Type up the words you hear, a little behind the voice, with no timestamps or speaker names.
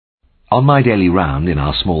On my daily round in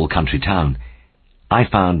our small country town, I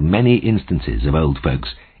found many instances of old folks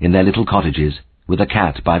in their little cottages with a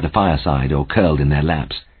cat by the fireside or curled in their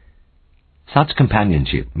laps. Such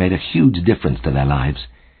companionship made a huge difference to their lives.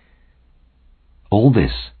 All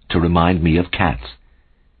this to remind me of cats,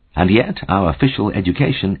 and yet our official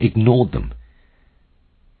education ignored them.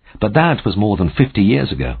 But that was more than 50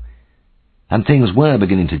 years ago, and things were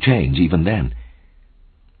beginning to change even then.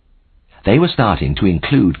 They were starting to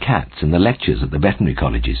include cats in the lectures at the veterinary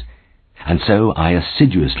colleges, and so I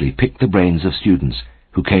assiduously picked the brains of students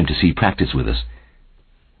who came to see practice with us.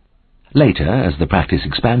 Later, as the practice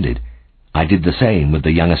expanded, I did the same with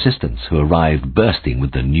the young assistants who arrived bursting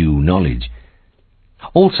with the new knowledge.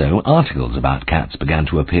 Also, articles about cats began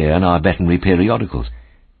to appear in our veterinary periodicals,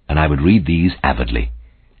 and I would read these avidly.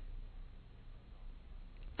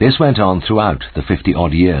 This went on throughout the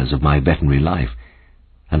 50-odd years of my veterinary life,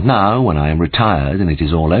 and now, when I am retired and it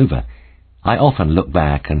is all over, I often look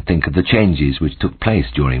back and think of the changes which took place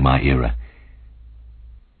during my era.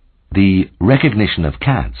 The recognition of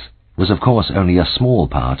cats was of course only a small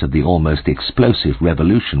part of the almost explosive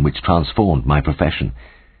revolution which transformed my profession.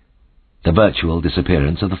 The virtual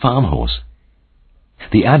disappearance of the farm horse,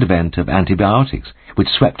 the advent of antibiotics which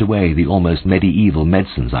swept away the almost medieval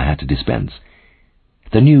medicines I had to dispense,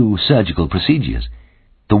 the new surgical procedures,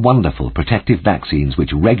 the wonderful protective vaccines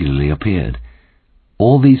which regularly appeared,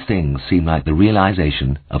 all these things seem like the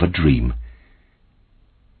realization of a dream.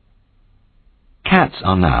 Cats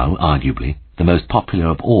are now, arguably, the most popular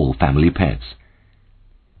of all family pets.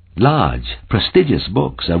 Large, prestigious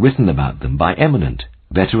books are written about them by eminent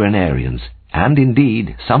veterinarians, and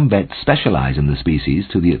indeed some vets specialize in the species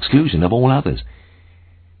to the exclusion of all others.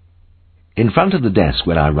 In front of the desk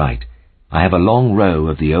where I write, I have a long row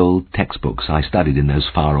of the old textbooks I studied in those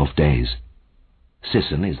far-off days.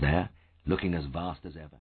 Sisson is there, looking as vast as ever.